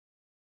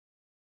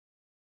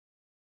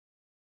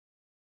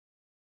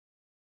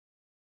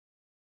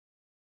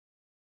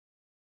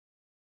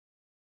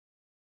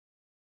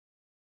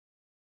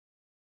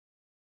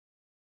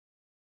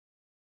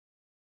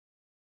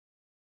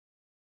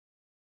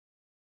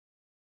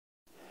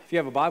If you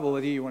have a Bible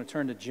with you, you want to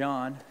turn to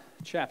John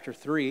chapter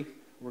 3.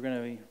 We're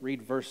going to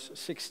read verse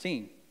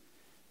 16.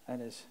 That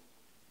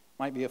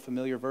might be a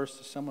familiar verse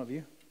to some of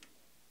you.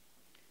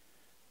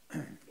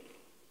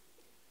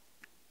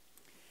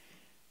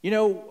 You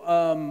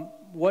know,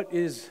 what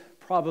is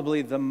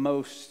probably the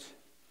most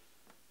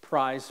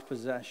prized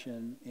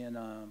possession in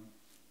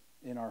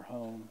our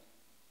home?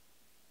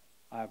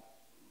 I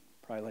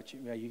probably let you.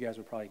 Yeah, you guys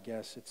would probably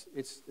guess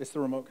it's the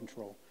remote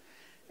control,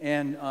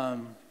 and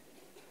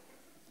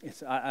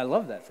I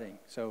love that thing.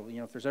 So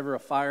if there's ever a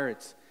fire,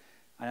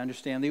 I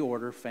understand the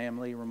order: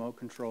 family, remote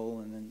control,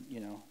 and then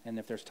and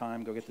if there's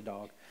time, go get the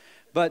dog.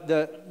 But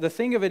the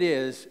thing of it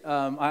is,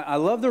 I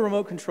love the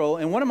remote control,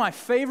 and one of my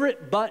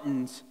favorite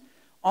buttons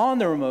on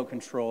the remote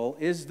control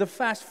is the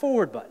fast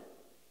forward button.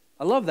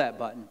 I love that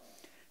button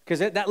because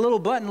that little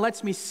button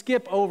lets me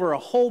skip over a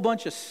whole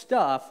bunch of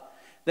stuff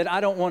that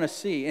I don't want to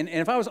see. And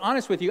if I was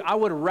honest with you, I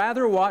would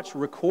rather watch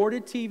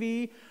recorded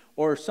TV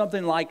or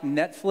something like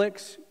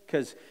Netflix,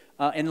 because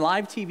in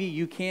live TV,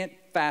 you can't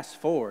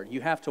fast forward. You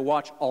have to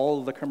watch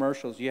all the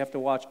commercials. You have to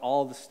watch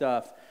all the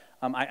stuff.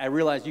 I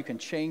realize you can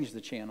change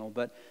the channel,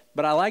 but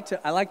I like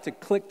to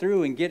click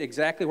through and get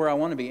exactly where I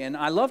want to be. And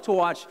I love to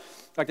watch,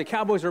 like the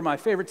Cowboys are my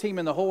favorite team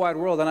in the whole wide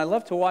world, and I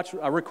love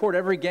to record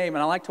every game,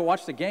 and I like to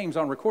watch the games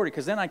on recorded,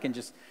 because then I can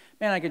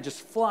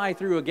just fly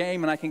through a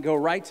game, and I can go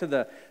right to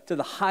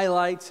the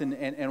highlights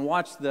and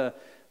watch the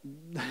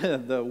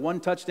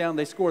one touchdown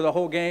they score the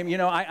whole game.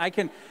 I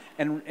can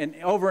and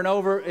over and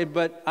over.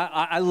 But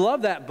I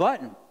love that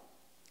button,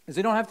 because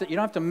you don't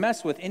have to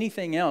mess with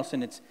anything else,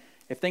 and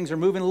if things are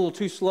moving a little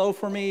too slow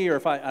for me, or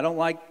if I don't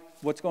like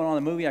what's going on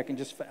in the movie,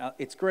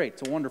 it's great.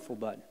 It's a wonderful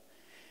button.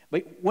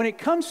 But when it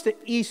comes to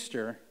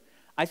Easter,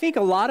 I think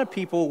a lot of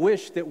people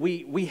wish that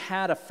we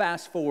had a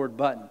fast forward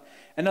button.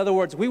 In other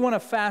words, we want to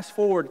fast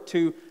forward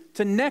to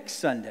next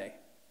Sunday,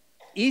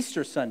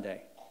 Easter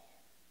Sunday.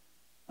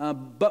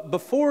 But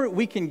before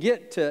we can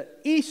get to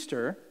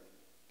Easter,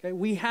 okay,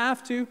 we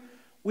have to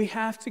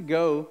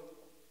go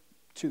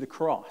to the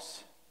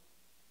cross.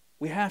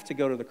 We have to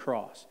go to the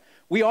cross.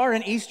 We are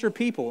an Easter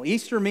people.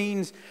 Easter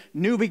means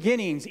new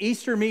beginnings.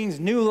 Easter means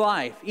new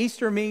life.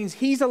 Easter means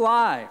He's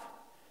alive.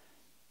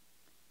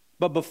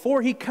 But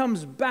before He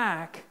comes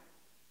back,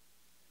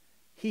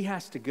 He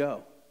has to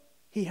go.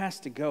 He has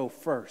to go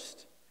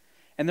first.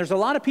 And there's a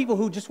lot of people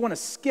who just want to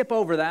skip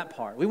over that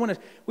part. We want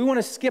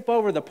to skip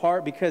over the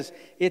part because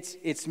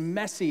it's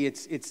messy.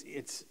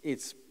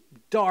 It's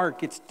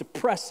dark. It's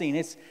depressing.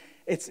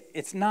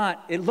 It's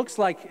not. It looks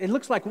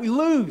like we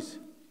lose.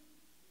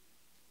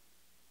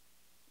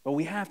 But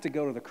we have to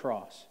go to the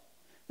cross.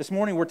 This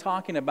morning we're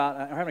having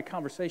a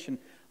conversation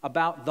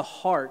about the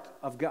heart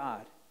of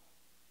God.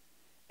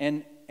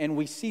 And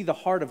we see the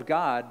heart of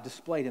God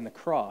displayed in the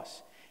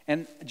cross.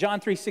 And John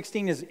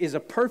 3:16 is a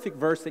perfect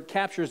verse that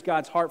captures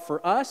God's heart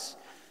for us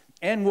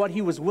and what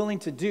He was willing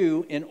to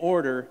do in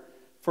order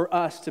for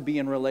us to be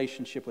in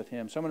relationship with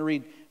Him. So I'm going to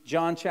read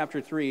John chapter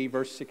 3,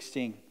 verse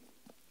 16.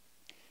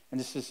 And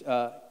this is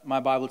my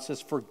Bible. It says,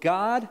 "For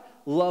God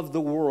loved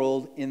the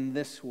world in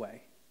this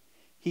way.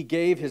 He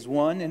gave His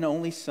one and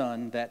only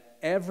Son, that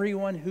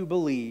everyone who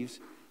believes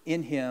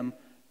in Him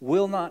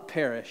will not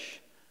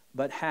perish,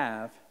 but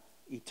have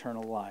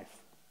eternal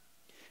life."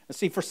 Now,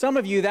 see, for some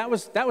of you, that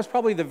was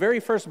probably the very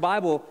first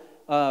Bible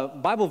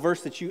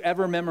verse that you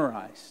ever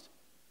memorized.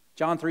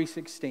 John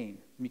 3:16.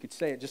 You could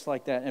say it just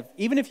like that. And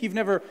even if you've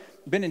never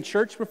been in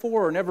church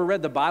before or never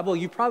read the Bible,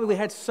 you probably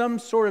had some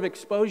sort of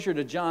exposure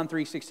to John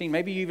 3:16.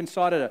 Maybe you even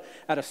saw it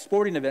at a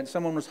sporting event.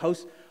 Someone was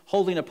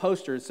holding a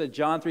poster that said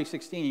John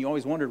 3:16. You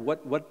always wondered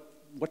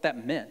what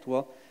that meant.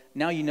 Well,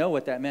 now you know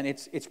what that meant.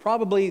 It's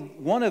probably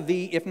one of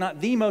the, if not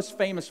the most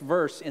famous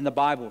verse in the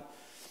Bible.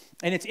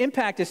 And its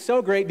impact is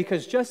so great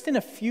because just in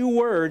a few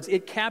words,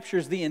 it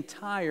captures the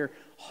entire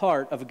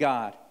heart of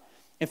God.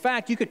 In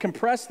fact, you could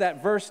compress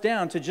that verse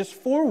down to just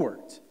 4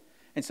 words.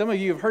 And some of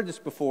you have heard this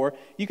before.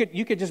 You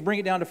could just bring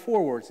it down to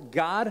 4 words.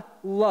 God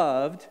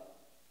loved,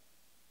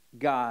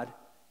 God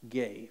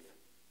gave.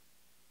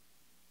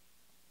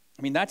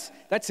 I mean, that's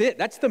it.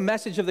 That's the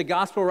message of the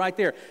gospel right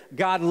there.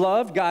 God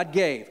loved, God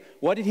gave.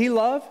 What did He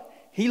love?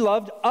 He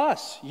loved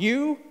us,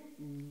 you,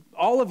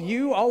 all of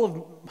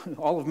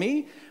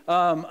me.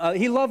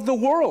 He loved the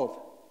world.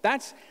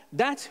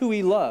 That's who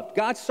He loved.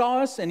 God saw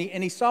us, and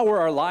He saw where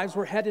our lives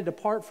were headed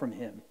apart from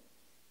Him.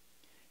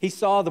 He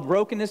saw the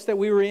brokenness that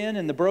we were in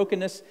and the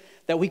brokenness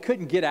that we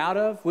couldn't get out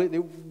of.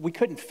 We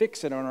couldn't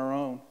fix it on our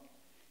own.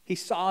 He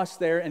saw us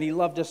there, and He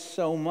loved us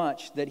so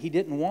much that He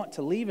didn't want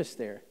to leave us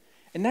there.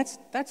 And that's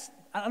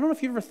I don't know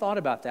if you've ever thought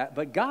about that,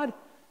 but God,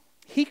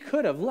 He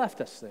could have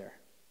left us there.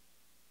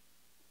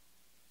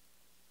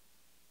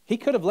 He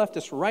could have left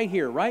us right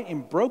here, right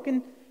in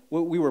broken.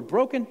 We were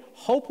broken,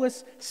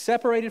 hopeless,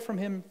 separated from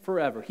Him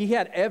forever. He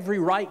had every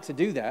right to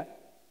do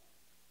that.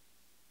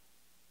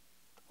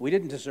 We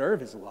didn't deserve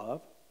His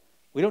love.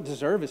 We don't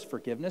deserve His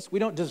forgiveness. We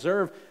don't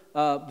deserve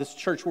this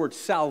church word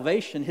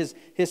salvation, His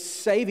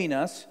saving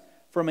us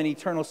from an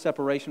eternal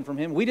separation from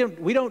him. We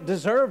don't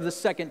deserve the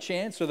second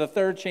chance or the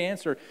third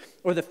chance or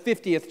the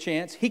 50th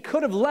chance. He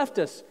could have left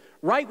us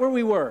right where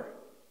we were,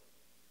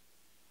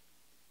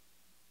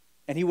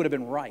 and he would have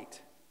been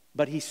right.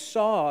 But he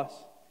saw us,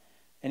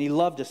 and he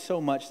loved us so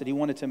much that he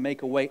wanted to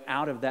make a way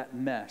out of that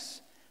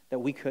mess that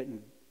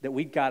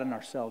we'd gotten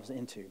ourselves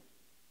into.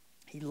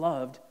 He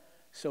loved,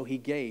 so he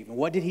gave. And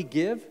what did he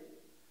give?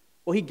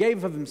 Well, he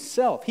gave of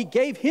himself. He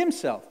gave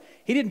himself.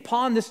 He didn't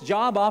pawn this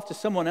job off to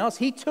someone else.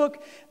 He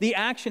took the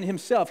action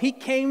himself. He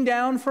came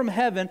down from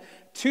heaven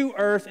to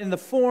earth in the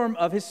form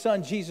of his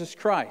son, Jesus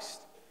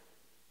Christ.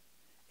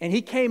 And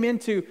he came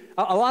into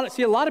a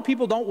lot of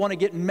people don't want to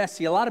get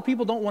messy. A lot of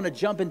people don't want to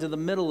jump into the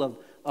middle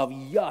of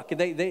yuck.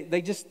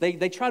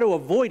 They try to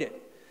avoid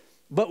it.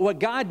 But what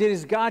God did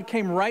is God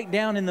came right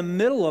down in the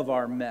middle of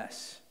our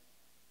mess.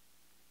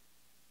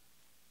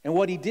 And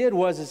what he did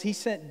was he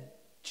sent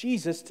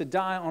Jesus to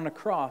die on a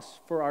cross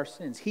for our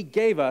sins. He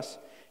gave us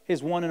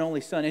his one and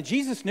only son. And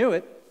Jesus knew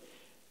it.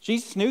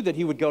 Jesus knew that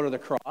he would go to the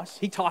cross.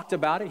 He talked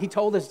about it. He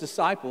told his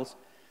disciples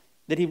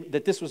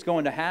that this was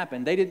going to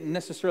happen. They didn't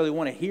necessarily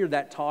want to hear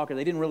that talk, or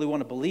they didn't really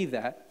want to believe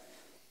that.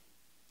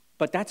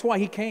 But that's why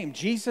he came.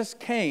 Jesus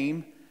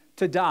came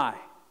to die.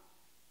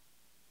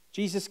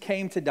 Jesus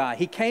came to die.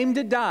 He came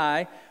to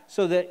die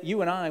so that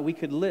you and I, we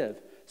could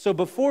live. So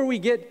before we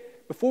get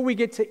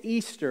to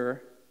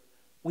Easter,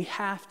 we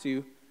have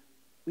to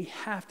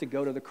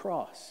go to the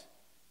cross.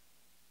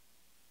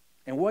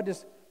 And what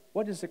does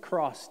the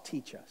cross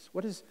teach us?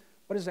 What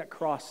does that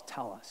cross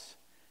tell us?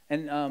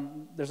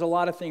 And there's a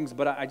lot of things,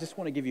 but I just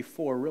want to give you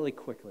 4 really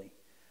quickly.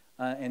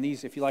 And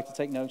these, if you like to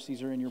take notes,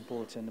 these are in your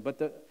bulletin. But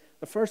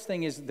the first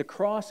thing is the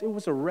cross, it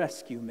was a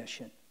rescue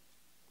mission.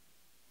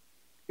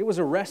 It was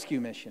a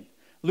rescue mission.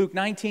 Luke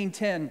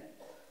 19:10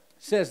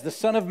 says, the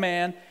Son of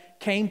Man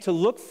came to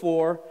look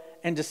for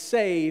and to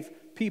save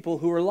people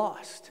who are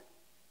lost.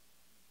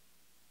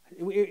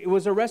 It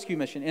was a rescue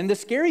mission. And the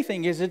scary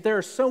thing is that there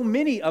are so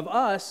many of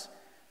us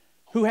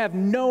who have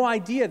no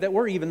idea that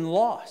we're even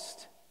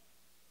lost.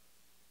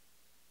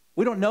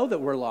 We don't know that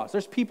we're lost.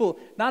 There's people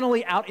not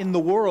only out in the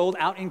world,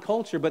 out in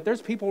culture, but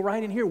there's people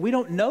right in here. We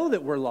don't know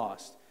that we're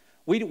lost.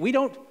 We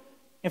don't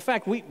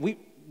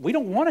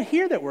want to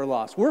hear that we're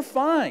lost. We're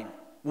fine.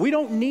 We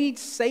don't need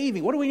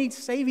saving. What do we need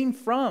saving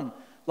from?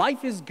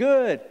 Life is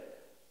good.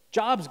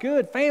 Job's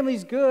good.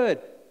 Family's good.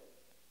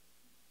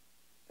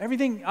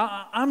 Everything,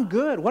 I'm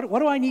good. What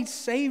do I need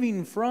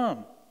saving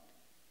from?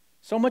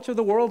 So much of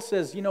the world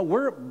says,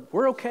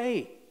 we're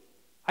okay.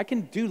 I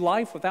can do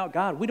life without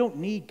God. We don't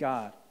need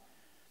God.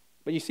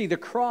 But you see, the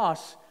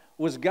cross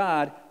was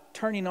God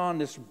turning on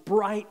this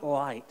bright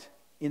light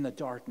in the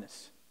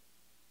darkness,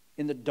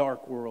 in the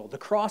dark world. The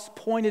cross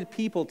pointed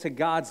people to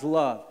God's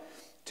love,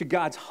 to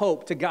God's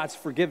hope, to God's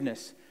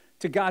forgiveness,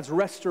 to God's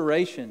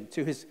restoration,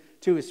 to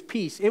his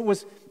peace.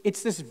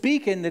 It's this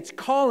beacon that's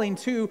calling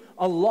to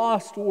a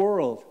lost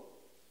world.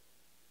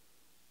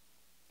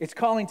 It's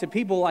calling to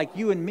people like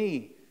you and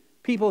me,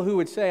 people who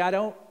would say,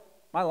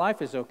 my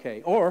life is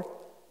okay, or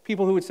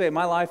people who would say,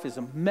 my life is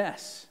a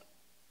mess.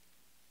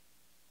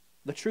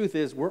 The truth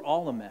is, we're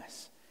all a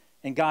mess,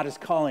 and God is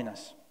calling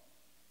us.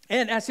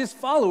 And as his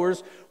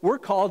followers, we're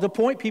called to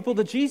point people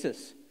to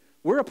Jesus.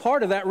 We're a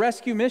part of that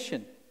rescue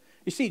mission.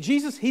 You see,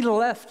 Jesus, he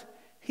left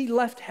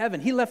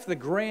heaven. He left the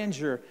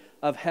grandeur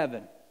of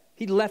heaven.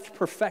 He left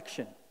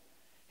perfection.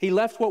 He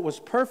left what was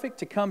perfect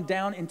to come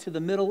down into the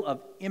middle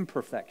of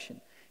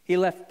imperfection. He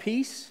left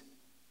peace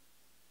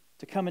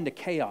to come into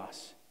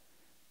chaos.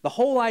 The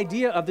whole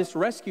idea of this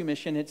rescue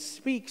mission, it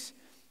speaks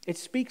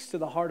to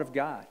the heart of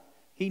God.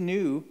 He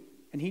knew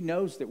and he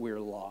knows that we're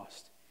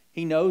lost.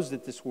 He knows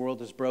that this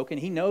world is broken.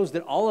 He knows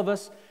that all of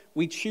us,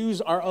 we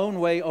choose our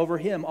own way over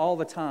him all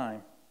the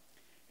time.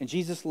 And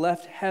Jesus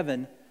left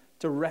heaven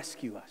to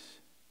rescue us.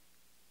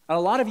 And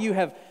a lot of you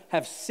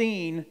have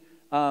seen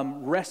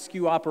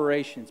rescue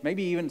operations.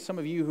 Maybe even some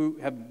of you who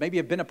have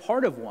been a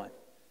part of one.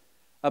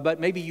 But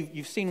maybe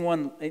you've seen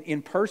one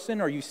in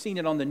person, or you've seen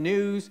it on the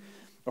news,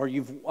 or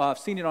you've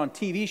seen it on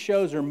TV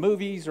shows or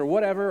movies or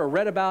whatever, or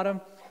read about them.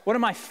 One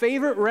of my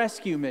favorite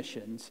rescue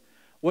missions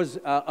was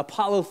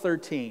Apollo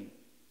 13.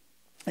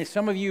 And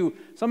some of you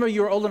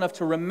are old enough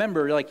to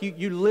remember, like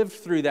you lived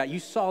through that. You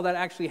saw that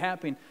actually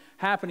happening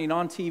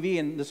on TV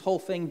and this whole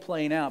thing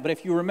playing out. But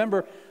if you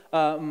remember,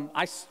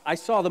 I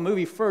saw the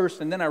movie first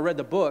and then I read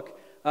the book.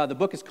 The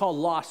book is called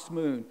Lost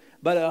Moon.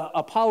 But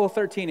Apollo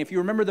 13, if you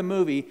remember the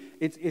movie,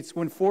 it's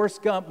when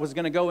Forrest Gump was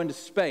going to go into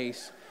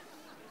space.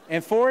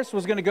 And Forrest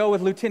was going to go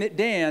with Lieutenant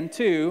Dan,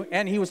 too.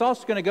 And he was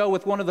also going to go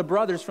with one of the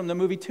brothers from the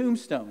movie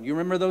Tombstone. You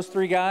remember those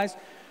 3 guys?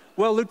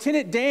 Well,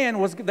 Lieutenant Dan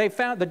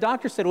the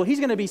doctor said, well, he's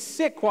going to be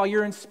sick while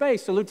you're in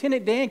space. So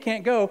Lieutenant Dan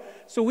can't go.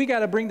 So we got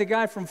to bring the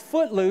guy from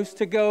Footloose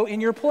to go in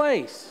your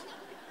place.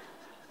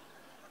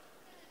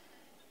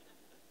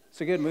 It's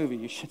a good movie.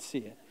 You should see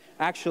it.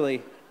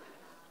 Actually,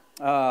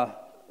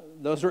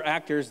 those are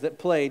actors that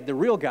played the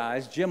real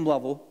guys, Jim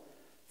Lovell,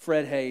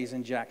 Fred Hayes,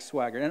 and Jack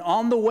Swigert. And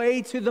on the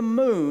way to the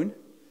moon,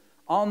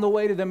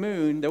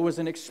 there was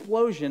an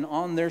explosion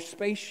on their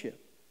spaceship.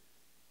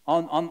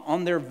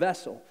 on their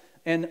vessel.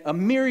 And a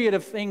myriad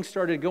of things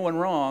started going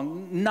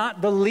wrong,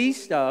 not the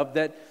least of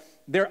that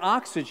their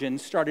oxygen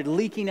started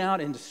leaking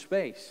out into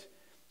space.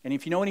 And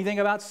if you know anything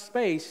about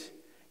space,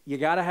 you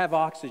got to have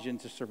oxygen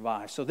to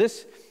survive. So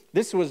this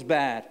was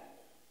bad.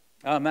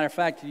 Matter of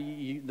fact,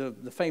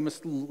 the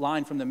famous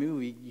line from the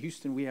movie,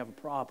 Houston, we have a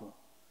problem.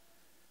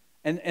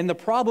 And the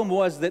problem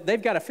was that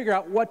they've got to figure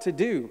out what to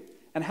do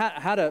and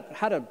how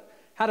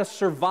to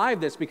survive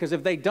this, because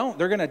if they don't,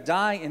 they're going to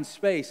die in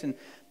space.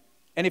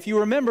 And if you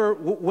remember,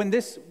 when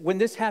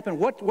this happened,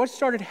 what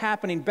started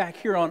happening back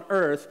here on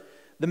Earth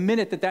the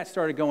minute that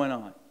started going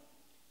on?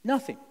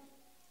 Nothing.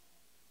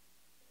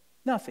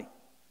 Nothing.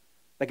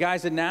 The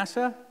guys at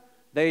NASA,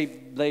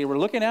 they were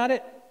looking at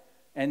it,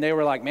 and they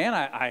were like, man,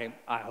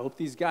 I hope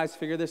these guys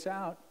figure this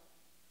out.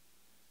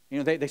 You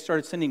know, they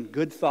started sending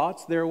good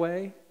thoughts their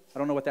way. I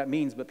don't know what that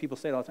means, but people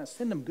say it all the time.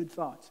 Send them good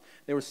thoughts.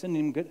 They were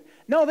sending them good.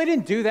 No, they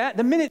didn't do that.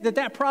 The minute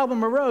that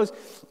problem arose,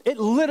 it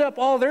lit up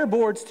all their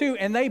boards too,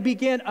 and they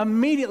began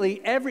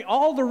immediately,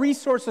 all the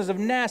resources of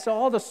NASA,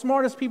 all the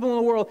smartest people in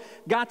the world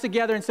got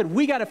together and said,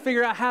 we got to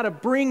figure out how to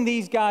bring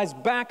these guys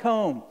back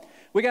home.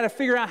 We got to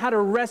figure out how to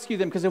rescue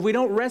them, because if we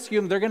don't rescue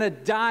them, they're going to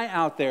die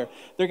out there.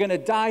 They're going to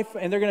die,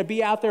 and they're going to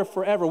be out there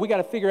forever. We got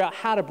to figure out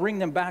how to bring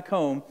them back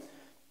home,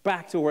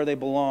 back to where they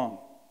belong.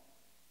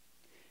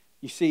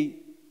 You see,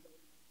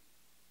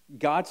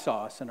 God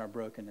saw us in our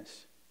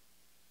brokenness.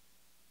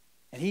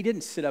 And he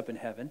didn't sit up in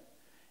heaven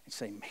and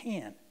say,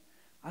 man,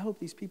 I hope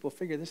these people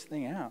figure this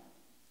thing out.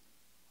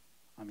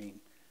 I mean,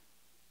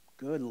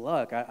 good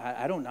luck.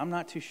 I'm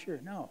not too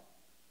sure. No.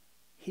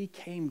 He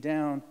came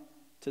down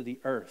to the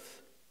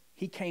earth.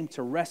 He came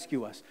to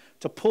rescue us,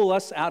 to pull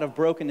us out of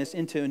brokenness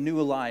into a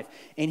new life.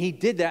 And he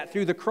did that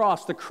through the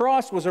cross. The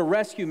cross was a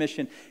rescue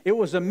mission. It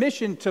was a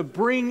mission to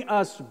bring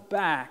us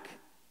back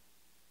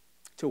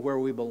to where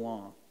we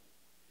belong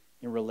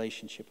in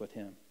relationship with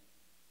him.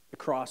 The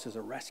cross is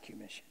a rescue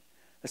mission.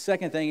 The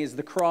second thing is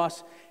the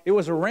cross, it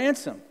was a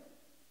ransom.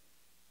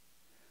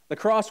 The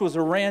cross was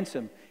a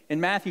ransom. In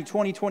Matthew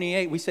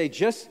 20:28, we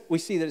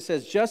see that it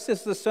says, just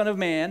as the Son of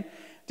Man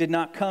did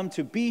not come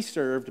to be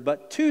served,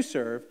 but to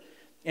serve,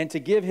 and to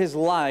give his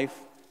life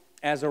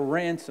as a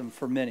ransom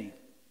for many.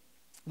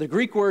 The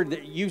Greek word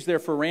that used there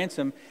for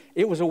ransom,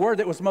 it was a word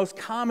that was most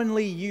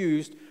commonly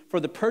used for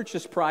the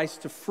purchase price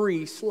to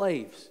free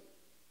slaves.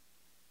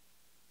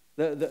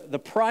 The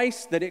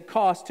price that it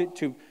cost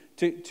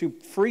to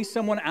free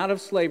someone out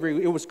of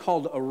slavery, it was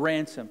called a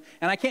ransom.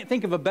 And I can't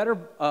think of a better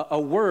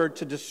a word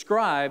to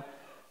describe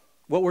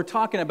what we're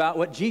talking about,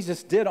 what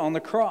Jesus did on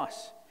the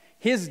cross.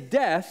 His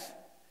death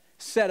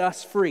set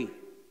us free.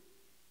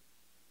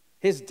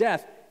 His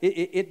death,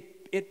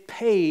 it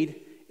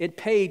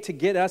paid to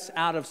get us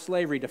out of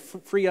slavery, to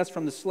free us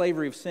from the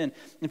slavery of sin.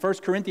 In 1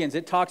 Corinthians,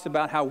 it talks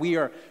about how we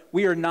are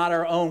not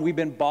our own. We've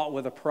been bought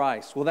with a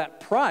price. Well, that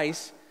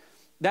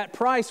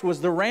price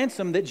was the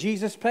ransom that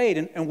Jesus paid.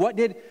 And what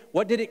did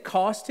it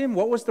cost him?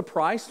 What was the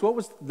price? What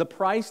was the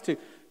price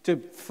to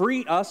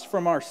free us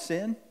from our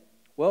sin?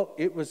 Well,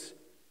 it was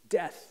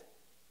death.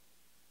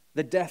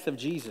 The death of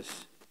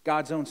Jesus,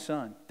 God's own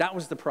Son. That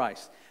was the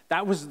price.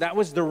 That was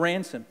the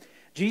ransom.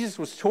 Jesus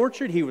was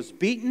tortured, he was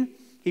beaten,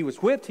 he was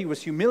whipped, he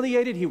was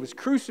humiliated, he was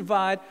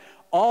crucified,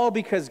 all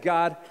because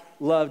God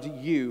loved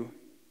you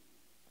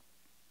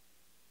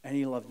and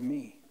he loved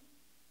me.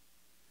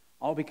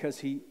 All because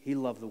he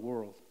loved the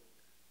world.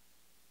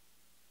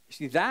 You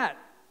see, that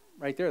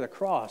right there, the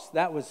cross,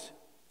 that was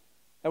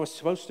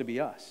supposed to be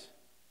us.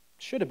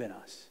 It should have been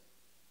us.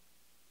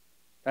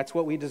 That's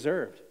what we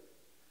deserved.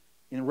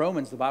 In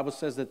Romans, the Bible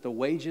says that the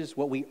wages,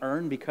 what we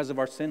earn because of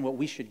our sin, what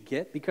we should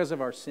get because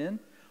of our sin,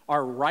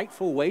 our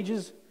rightful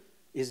wages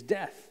is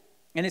death.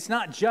 And it's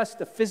not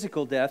just a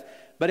physical death,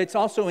 but it's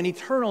also an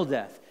eternal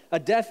death. A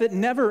death that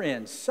never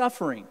ends,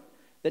 suffering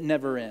that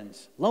never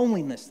ends,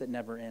 loneliness that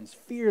never ends,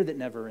 fear that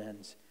never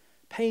ends,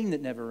 pain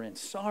that never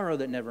ends, sorrow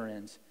that never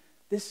ends.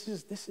 This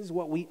is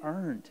what we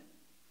earned.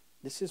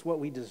 This is what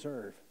we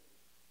deserve.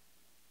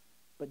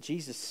 But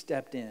Jesus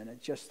stepped in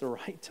at just the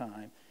right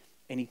time,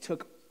 and he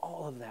took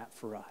all of that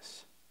for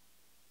us.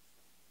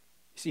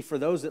 You see, for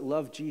those that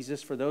love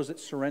Jesus, for those that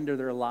surrender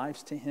their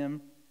lives to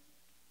him,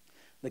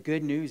 the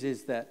good news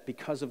is that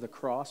because of the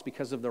cross,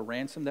 because of the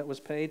ransom that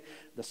was paid,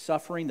 the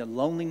suffering, the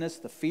loneliness,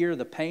 the fear,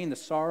 the pain, the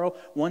sorrow,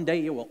 one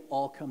day it will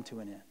all come to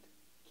an end.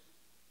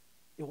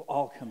 It will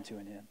all come to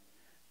an end.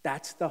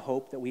 That's the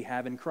hope that we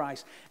have in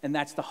Christ. And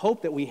that's the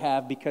hope that we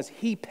have because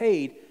he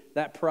paid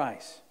that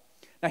price.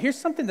 Now here's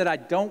something that I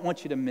don't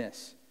want you to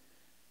miss.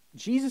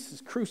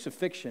 Jesus'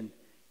 crucifixion,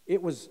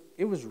 it was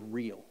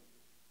real.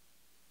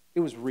 It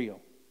was real.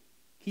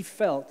 He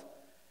felt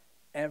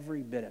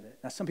every bit of it.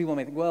 Now, some people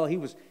may think, well, he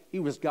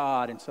was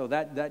God, and so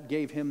that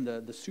gave him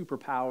the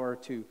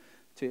superpower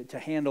to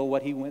handle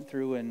what he went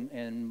through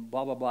and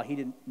blah, blah, blah. He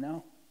didn't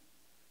know.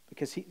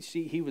 Because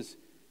he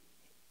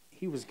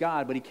was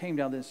God, but he came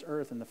down to this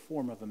earth in the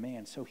form of a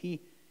man. So he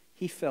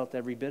felt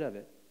every bit of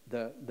it.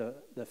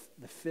 The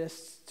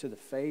fists to the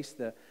face,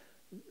 the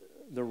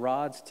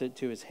rods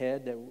to his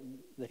head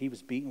that he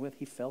was beaten with,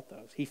 he felt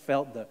those. He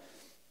felt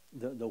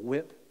the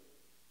whip,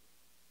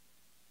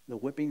 the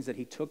whippings that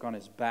he took on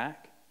his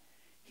back.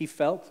 He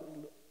felt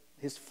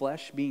his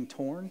flesh being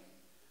torn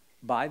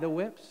by the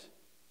whips.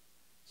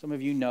 Some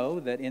of you know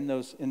that in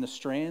the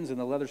strands, in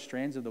the leather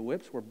strands of the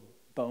whips were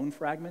bone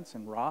fragments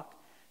and rock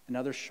and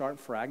other sharp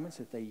fragments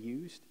that they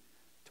used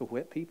to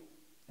whip people.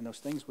 And those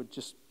things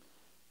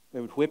they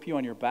would whip you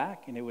on your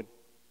back, and it would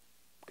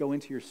go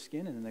into your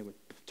skin, and then they would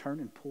turn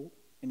and pull,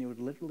 and it would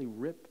literally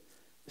rip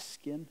the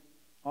skin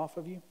off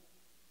of you.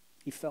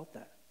 He felt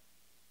that.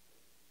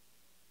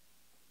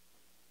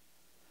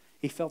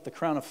 He felt the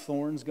crown of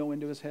thorns go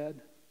into his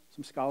head.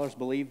 Some scholars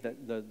believe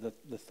that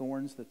the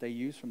thorns that they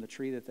used from the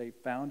tree that they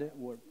found it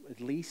were at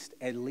least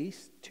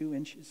 2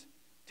 inches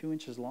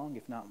long,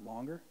 if not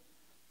longer.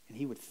 And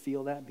he would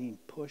feel that being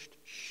pushed,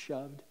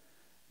 shoved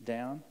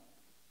down.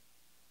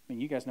 I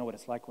mean, you guys know what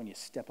it's like when you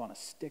step on a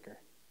sticker.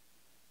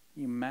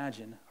 You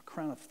imagine a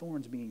crown of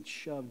thorns being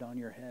shoved on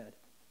your head.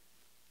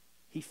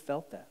 He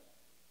felt that.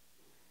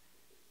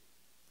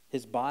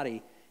 His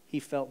body, he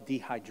felt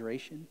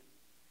dehydration.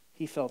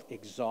 He felt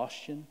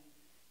exhaustion.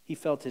 He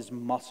felt his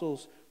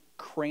muscles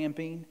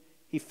cramping.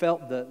 He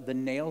felt the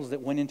nails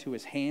that went into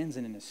his hands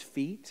and in his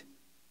feet.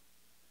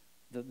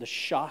 The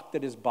shock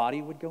that his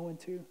body would go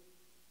into.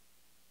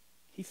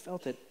 He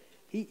felt it.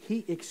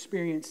 He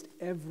experienced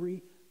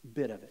every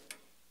bit of it.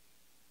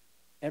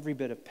 Every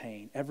bit of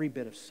pain, every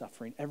bit of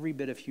suffering, every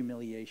bit of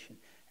humiliation,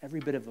 every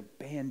bit of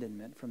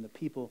abandonment from the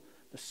people,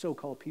 the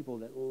so-called people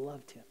that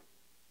loved him.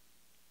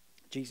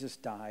 Jesus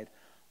died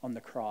on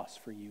the cross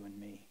for you and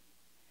me.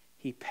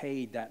 He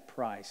paid that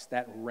price,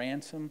 that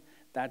ransom.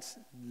 That's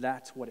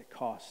what it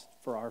cost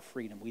for our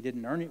freedom. We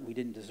didn't earn it. We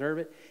didn't deserve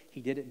it. He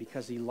did it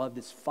because he loved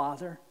his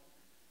Father,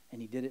 and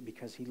he did it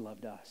because he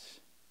loved us.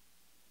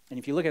 And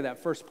if you look at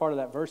that first part of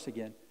that verse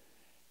again,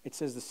 it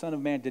says the Son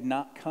of Man did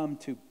not come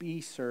to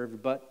be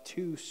served, but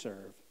to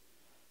serve.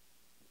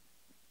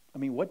 I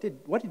mean, what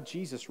did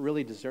Jesus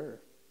really deserve?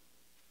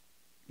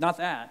 Not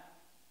that.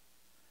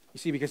 You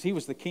see, because he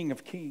was the King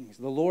of Kings,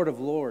 the Lord of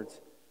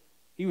Lords.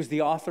 He was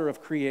the author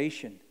of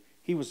creation.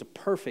 He was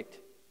perfect.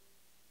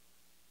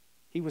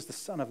 He was the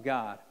Son of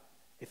God.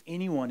 If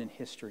anyone in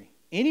history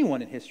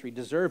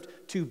deserved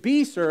to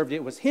be served,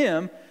 it was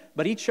him,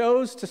 but he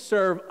chose to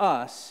serve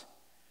us,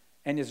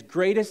 and his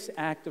greatest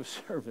act of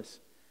service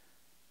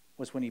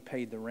was when he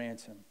paid the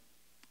ransom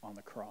on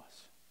the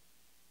cross.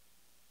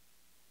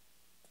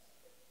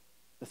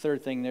 The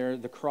third thing there,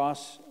 the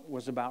cross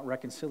was about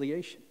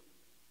reconciliation.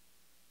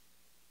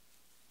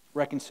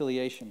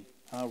 Reconciliation.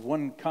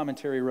 One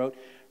commentary wrote,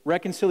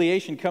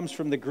 reconciliation comes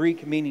from the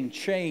Greek meaning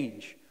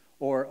change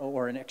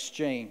or an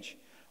exchange.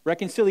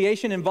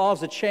 Reconciliation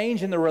involves a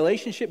change in the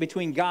relationship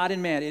between God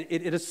and man.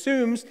 It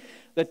assumes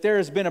that there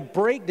has been a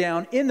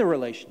breakdown in the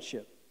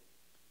relationship.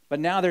 But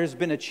now there has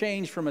been a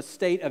change from a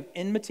state of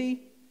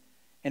enmity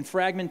and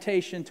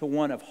fragmentation to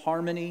one of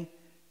harmony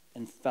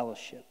and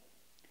fellowship.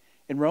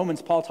 In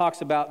Romans, Paul talks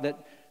about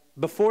that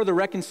before the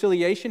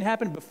reconciliation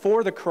happened,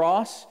 before the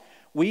cross,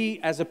 we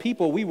as a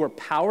people, we were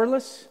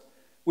powerless,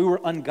 we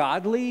were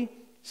ungodly,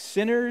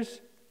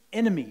 sinners,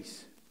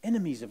 enemies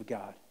of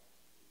God.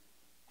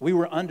 We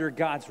were under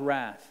God's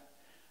wrath.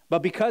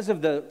 But because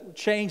of the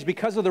change,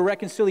 because of the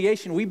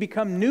reconciliation, we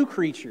become new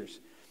creatures.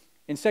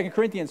 In 2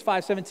 Corinthians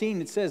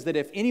 5:17, it says that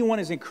if anyone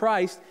is in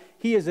Christ,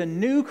 he is a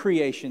new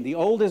creation. The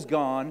old is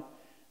gone,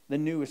 the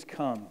new is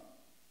come.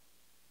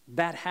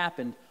 That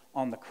happened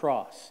on the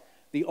cross.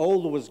 The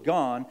old was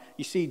gone.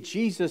 You see,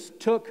 Jesus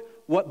took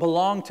what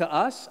belonged to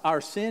us, our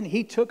sin.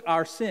 He took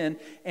our sin,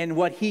 and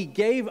what he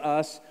gave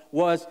us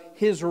was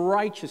his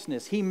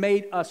righteousness. He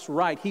made us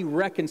right. He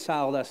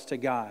reconciled us to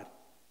God.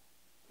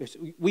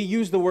 We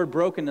use the word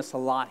brokenness a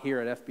lot here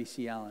at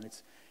FBC Allen.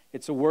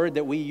 It's a word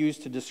that we use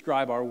to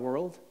describe our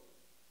world.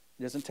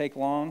 It doesn't take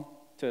long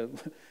to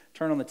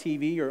turn on the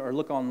TV or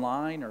look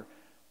online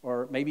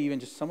or maybe even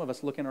just some of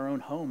us look in our own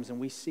homes and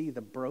we see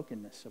the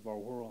brokenness of our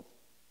world.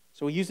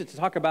 So we use it to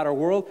talk about our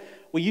world.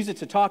 We use it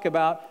to talk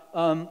about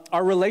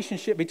our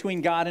relationship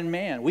between God and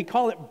man. We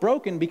call it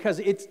broken because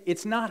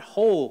it's not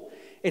whole.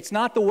 It's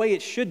not the way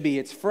it should be.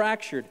 It's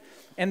fractured.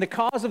 And the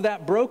cause of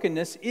that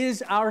brokenness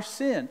is our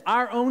sin,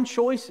 our own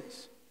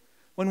choices.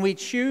 When we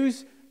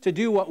choose to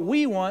do what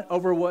we want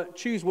over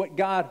choose what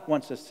God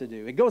wants us to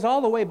do. It goes all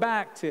the way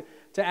back to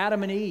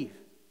Adam and Eve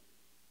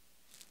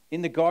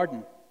in the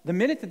garden. The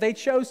minute that they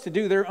chose to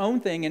do their own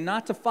thing and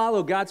not to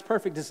follow God's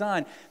perfect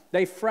design,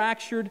 they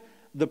fractured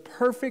the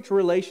perfect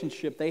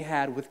relationship they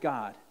had with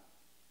God.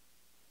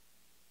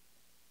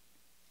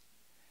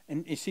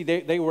 And you see,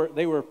 they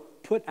were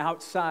put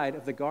outside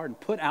of the garden,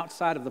 put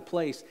outside of the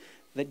place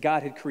that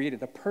God had created,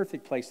 the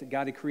perfect place that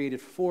God had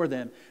created for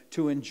them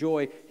to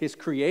enjoy his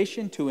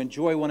creation, to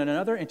enjoy one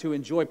another, and to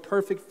enjoy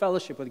perfect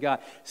fellowship with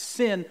God.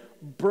 Sin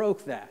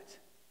broke that.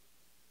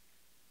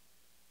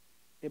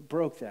 It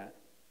broke that.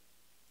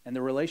 And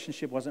the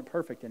relationship wasn't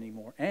perfect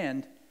anymore.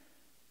 And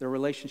the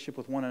relationship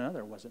with one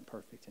another wasn't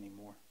perfect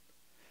anymore.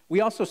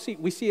 We also see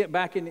it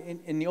back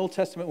in the Old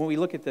Testament when we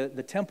look at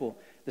the temple,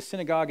 the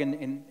synagogue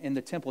and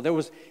the temple. There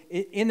was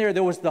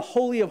the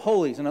Holy of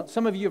Holies. And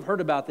some of you have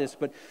heard about this,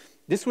 but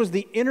This was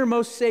the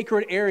innermost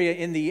sacred area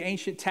in the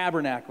ancient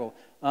tabernacle,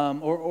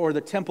 or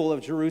the temple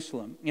of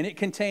Jerusalem. And it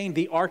contained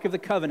the Ark of the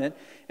Covenant,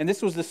 and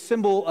this was the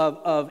symbol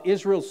of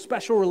Israel's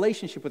special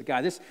relationship with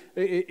God.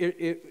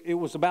 It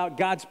was about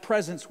God's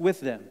presence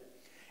with them.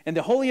 And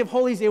the Holy of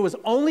Holies, it was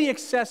only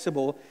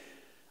accessible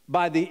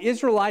by the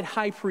Israelite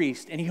high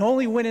priest, and he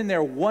only went in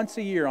there once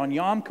a year on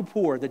Yom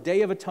Kippur, the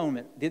Day of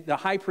Atonement. The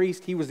high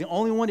priest, he was the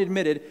only one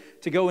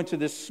admitted to go into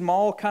this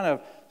small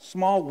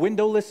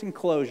windowless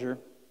enclosure.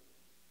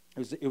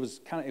 It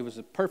was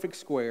a perfect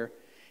square,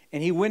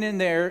 and he went in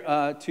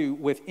there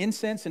with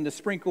incense and to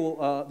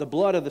sprinkle the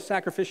blood of the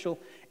sacrificial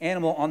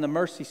animal on the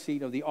mercy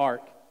seat of the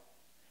ark.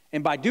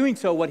 And by doing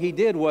so, what he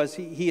did was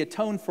he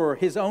atoned for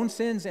his own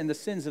sins and the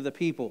sins of the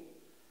people.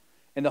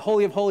 And the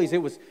Holy of Holies,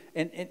 it was,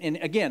 and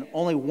again,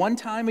 only one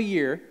time a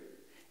year,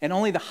 and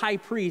only the high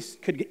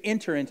priest could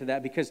enter into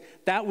that because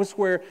that was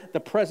where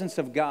the presence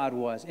of God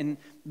was. And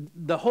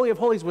the Holy of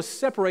Holies was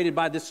separated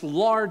by this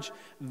large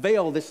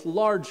veil, this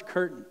large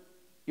curtain.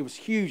 It was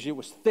huge, it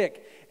was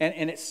thick,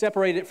 and it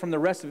separated it from the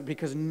rest of it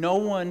because no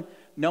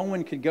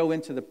one could go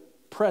into the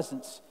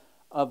presence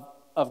of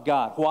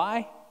God.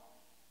 Why?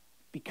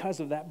 Because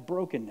of that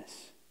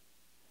brokenness,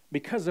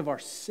 because of our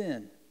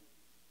sin.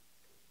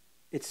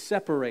 It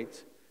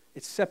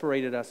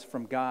separated us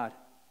from God.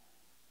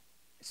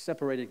 It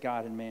separated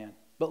God and man.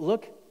 But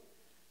look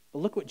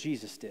what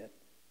Jesus did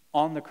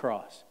on the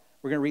cross.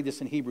 We're going to read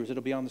this in Hebrews.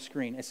 It'll be on the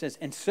screen. It says,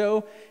 "And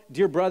so,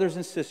 dear brothers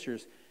and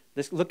sisters,"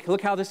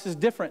 look how this is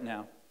different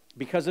now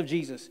because of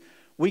Jesus.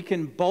 "We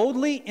can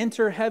boldly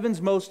enter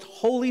heaven's most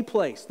holy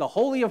place," the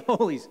Holy of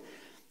Holies.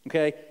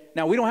 Okay?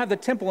 Now, we don't have the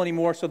temple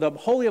anymore, so the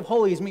Holy of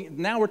Holies,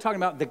 now we're talking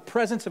about the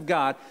presence of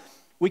God.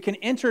 We can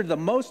enter the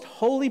most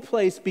holy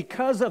place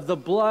because of the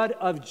blood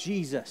of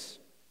Jesus.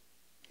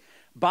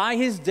 By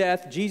his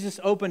death, Jesus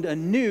opened a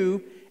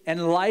new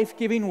and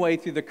life-giving way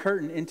through the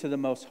curtain into the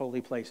most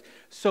holy place.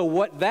 So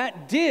what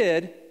that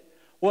did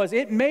was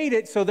it made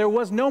it so there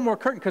was no more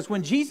curtain. Because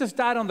when Jesus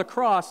died on the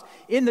cross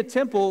in the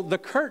temple, the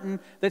curtain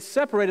that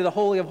separated the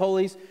Holy of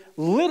Holies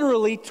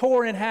literally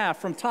tore in half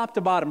from top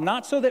to bottom.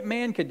 Not so that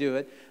man could do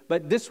it,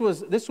 but this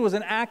was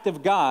an act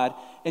of God.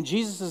 And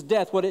Jesus'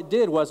 death, what it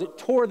did was it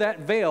tore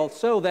that veil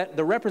so that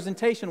the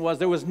representation was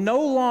there was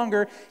no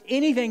longer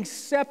anything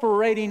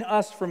separating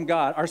us from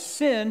God. Our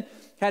sin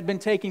had been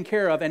taken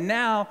care of. And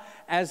now,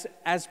 as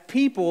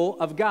people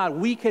of God,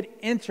 we could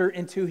enter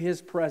into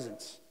his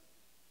presence.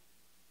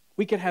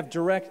 We could have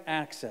direct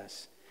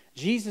access.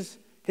 Jesus,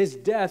 his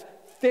death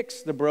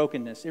fixed the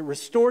brokenness. It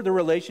restored the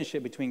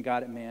relationship between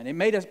God and man. It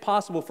made it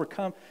possible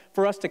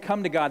for us to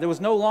come to God. There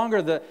was no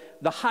longer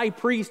the high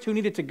priest who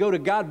needed to go to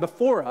God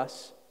before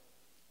us.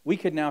 We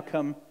could now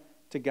come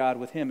to God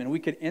with him, and we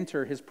could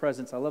enter his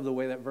presence. I love the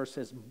way that verse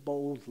says,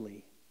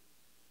 boldly.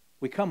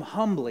 We come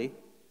humbly,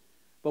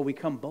 but we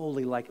come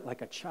boldly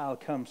like a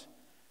child comes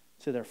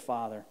to their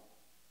father.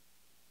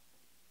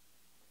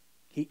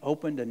 He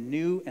opened a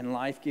new and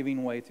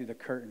life-giving way through the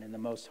curtain in the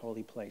most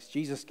holy place.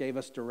 Jesus gave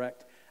us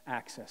direct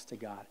access to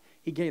God.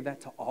 He gave that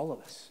to all of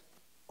us.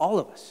 All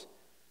of us.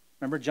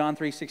 Remember John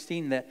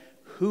 3:16, that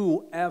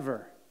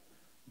whoever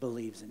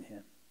believes in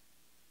him.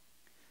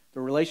 The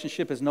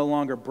relationship is no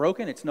longer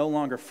broken. It's no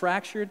longer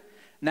fractured.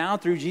 Now,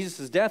 through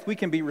Jesus' death, we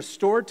can be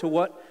restored to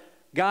what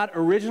God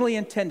originally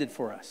intended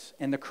for us.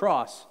 And the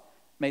cross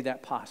made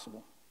that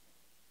possible.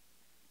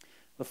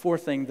 The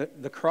fourth thing,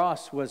 the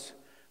cross was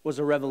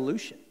a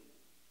revolution.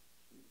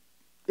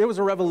 It was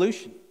a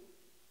revolution.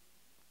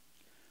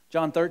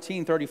 John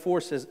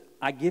 13:34 says,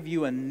 "I give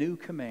you a new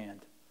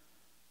command.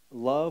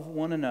 Love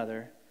one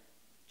another.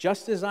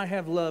 Just as I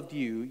have loved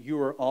you, you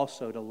are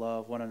also to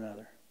love one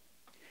another."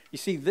 You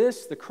see,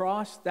 the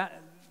cross,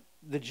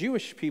 the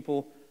Jewish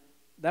people,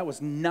 that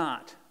was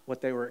not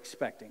what they were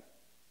expecting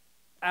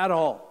at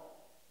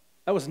all.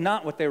 That was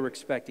not what they were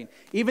expecting.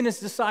 Even his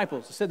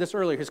disciples, I said this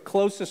earlier, his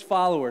closest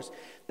followers,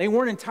 they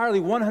weren't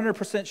entirely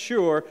 100%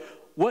 sure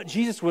what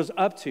Jesus was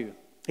up to.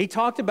 He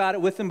talked about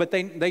it with them, but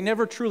they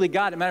never truly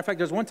got it. Matter of fact,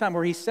 there's one time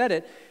where he said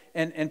it,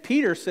 and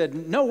Peter said,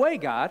 "No way,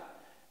 God."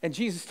 And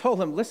Jesus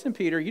told him, "Listen,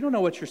 Peter, you don't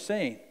know what you're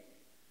saying.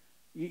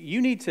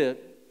 You need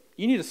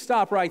to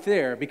stop right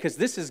there, because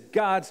this is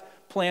God's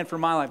plan for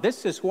my life.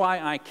 This is why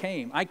I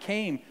came. I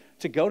came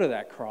to go to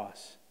that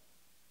cross."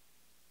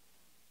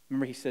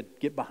 Remember, he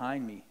said, "Get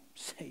behind me,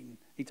 Satan."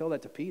 He told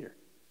that to Peter.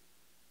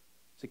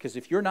 Because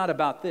if you're not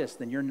about this,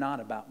 then you're not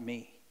about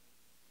me.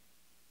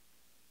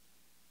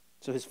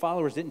 So his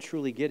followers didn't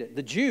truly get it.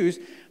 The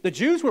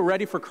Jews were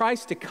ready for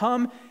Christ to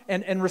come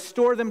and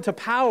restore them to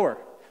power.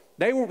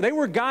 They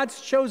were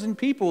God's chosen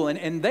people,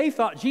 and they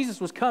thought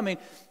Jesus was coming,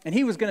 and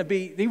he was going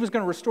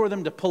to restore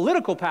them to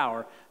political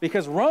power,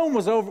 because Rome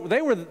was over.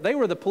 They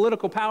were the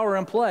political power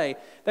in play.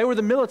 They were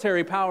the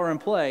military power in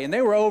play, and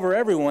they were over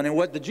everyone. And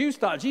what the Jews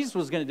thought Jesus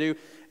was going to do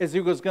is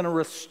he was going to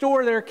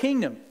restore their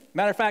kingdom.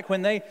 Matter of fact,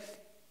 when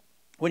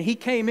When he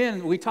came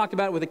in, we talked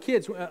about it with the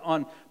kids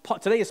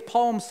today is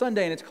Palm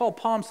Sunday, and it's called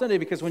Palm Sunday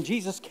because when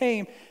Jesus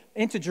came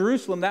into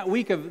Jerusalem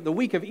the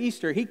week of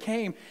Easter, he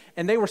came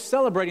and they were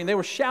celebrating. They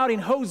were shouting,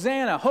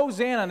 "Hosanna,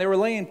 Hosanna!" And they were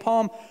laying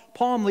palm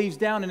leaves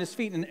down in his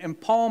feet,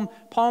 and palm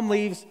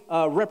leaves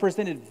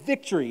represented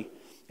victory.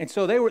 And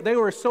so they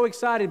were so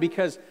excited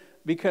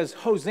because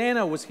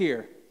Hosanna was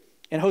here,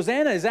 and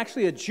Hosanna is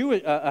actually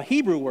a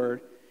Hebrew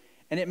word,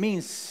 and it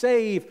means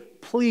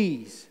save,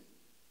 please.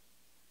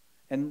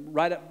 And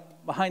right up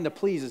behind the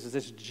please is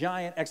this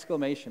giant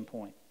exclamation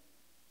point.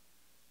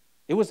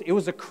 It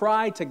was a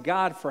cry to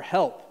God for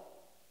help.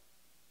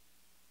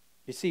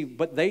 You see,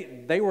 but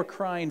they were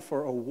crying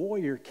for a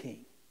warrior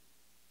king.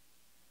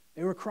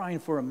 They were crying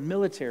for a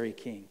military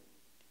king.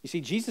 You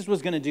see, Jesus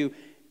was going to do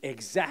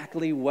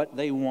exactly what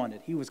they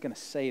wanted. He was going to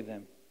save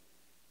them,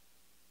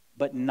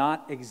 but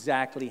not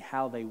exactly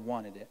how they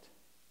wanted it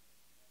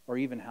or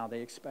even how they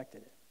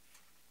expected it.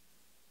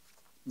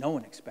 No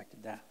one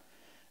expected that.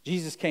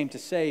 Jesus came to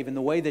save, and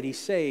the way that he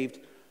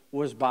saved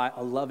was by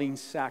a loving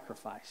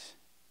sacrifice.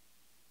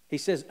 He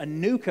says, "A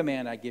new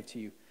command I give to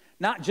you,"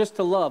 not just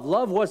to love.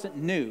 Love wasn't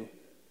new.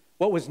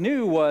 What was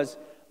new was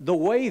the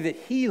way that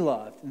he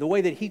loved, the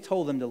way that he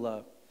told them to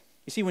love.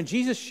 You see, when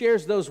Jesus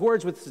shares those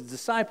words with his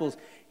disciples,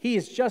 he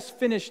has just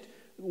finished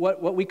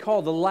what we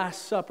call the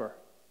Last Supper.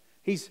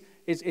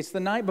 It's the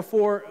night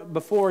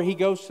before he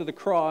goes to the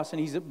cross,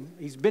 and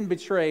he's been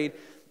betrayed.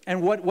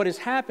 And what has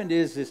happened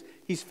is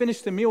he's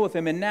finished the meal with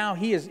them, and now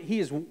he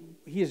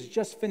has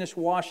just finished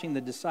washing the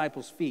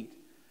disciples' feet.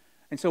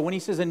 And so when he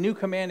says, "A new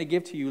command to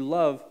give to you,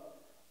 love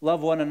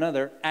one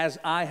another as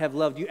I have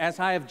loved you," as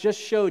I have just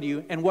showed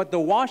you. And what the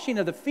washing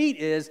of the feet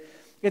is,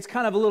 it's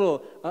kind of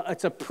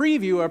it's a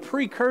preview, a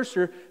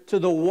precursor to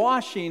the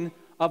washing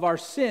of our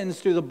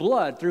sins through the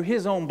blood, through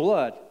his own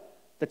blood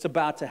that's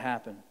about to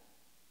happen.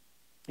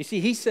 You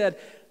see, he said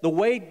the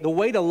way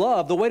to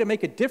love, the way to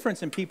make a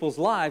difference in people's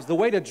lives, the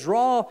way to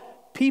draw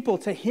people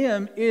to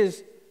him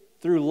is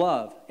through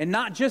love. And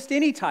not just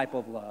any type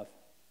of love,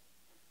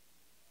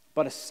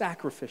 but a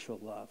sacrificial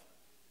love.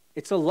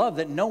 It's a love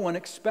that no one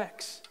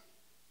expects.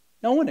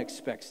 No one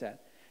expects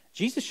that.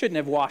 Jesus shouldn't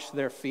have washed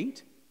their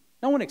feet.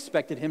 No one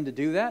expected him to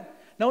do that.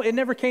 No, it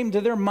never came to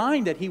their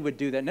mind that he would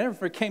do that. It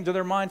never came to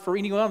their mind for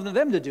any one of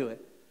them to do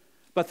it.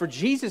 But for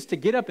Jesus to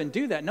get up and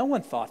do that, no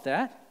one thought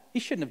that. He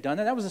shouldn't have done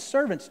that. That was a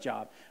servant's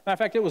job. Matter of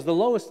fact, it was the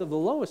lowest of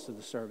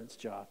the servant's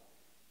job.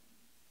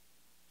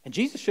 And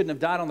Jesus shouldn't have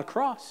died on the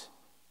cross.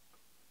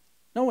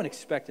 No one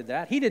expected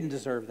that. He didn't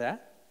deserve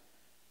that.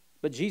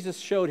 But Jesus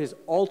showed his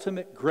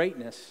ultimate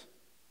greatness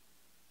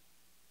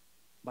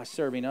by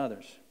serving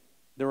others.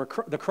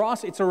 The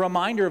cross, it's a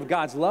reminder of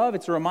God's love.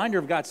 It's a reminder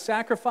of God's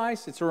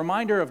sacrifice. It's a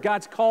reminder of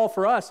God's call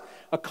for us,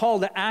 a call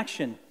to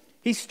action.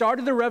 He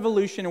started the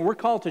revolution, and we're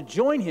called to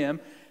join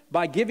him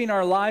by giving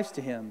our lives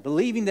to him,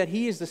 believing that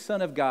he is the Son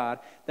of God,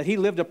 that he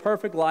lived a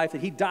perfect life,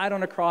 that he died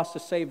on a cross to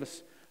save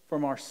us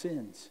from our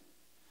sins.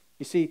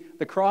 You see,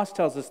 the cross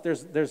tells us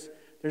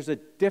there's a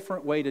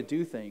different way to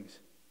do things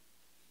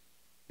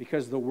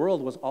because the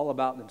world was all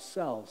about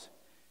themselves.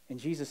 And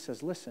Jesus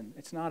says, listen,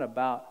 it's not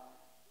about,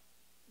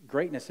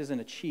 greatness isn't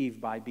achieved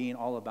by being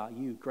all about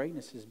you.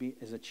 Greatness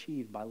is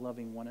achieved by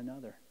loving one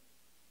another.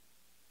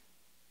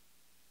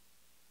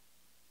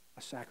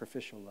 A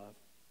sacrificial love.